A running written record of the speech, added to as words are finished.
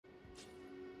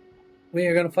We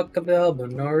are gonna fuck up the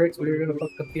album, Norix. We are gonna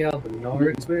fuck up the album,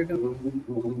 Norix. We are gonna.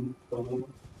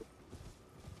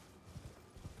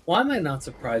 Why am I not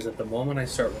surprised at the moment I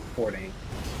start recording?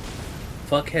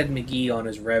 Fuckhead McGee on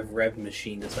his Rev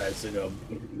machine decides to go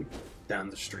down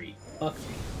the street. Fuck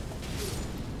me.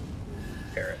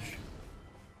 Perish.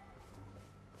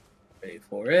 Ready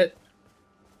for it.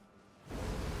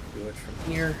 Do it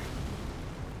from here.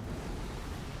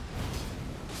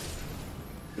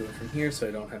 Do it from here so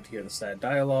I don't have to hear the sad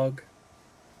dialogue.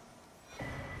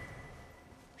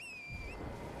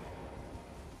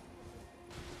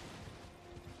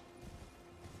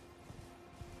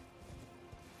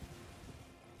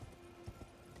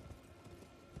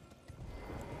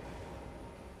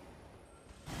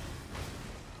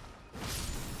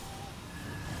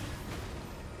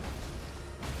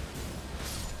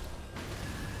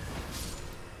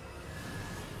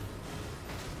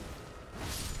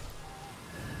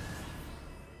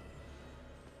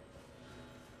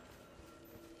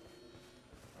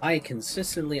 I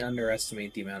consistently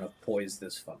underestimate the amount of poise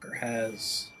this fucker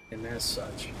has, and as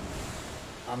such,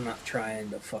 I'm not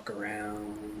trying to fuck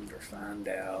around or find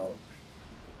out.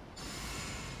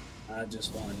 I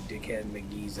just want Dickhead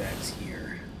McGee's axe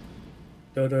here.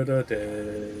 Da da da da.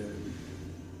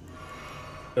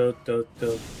 Da da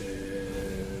da da.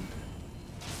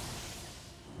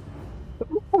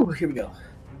 Ooh, here we go.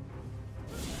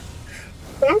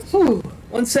 Ooh,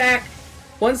 one sack!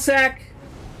 One sack!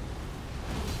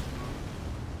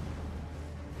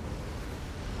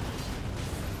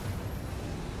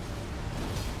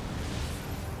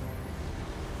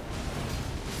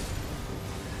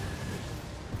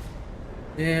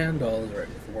 And all is right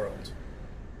with the world.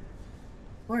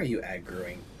 Why are you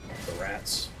aggroing the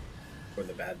rats or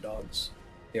the bad dogs?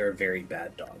 They are very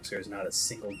bad dogs. There's not a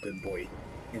single good boy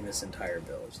in this entire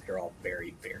village. They're all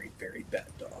very, very, very bad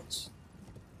dogs.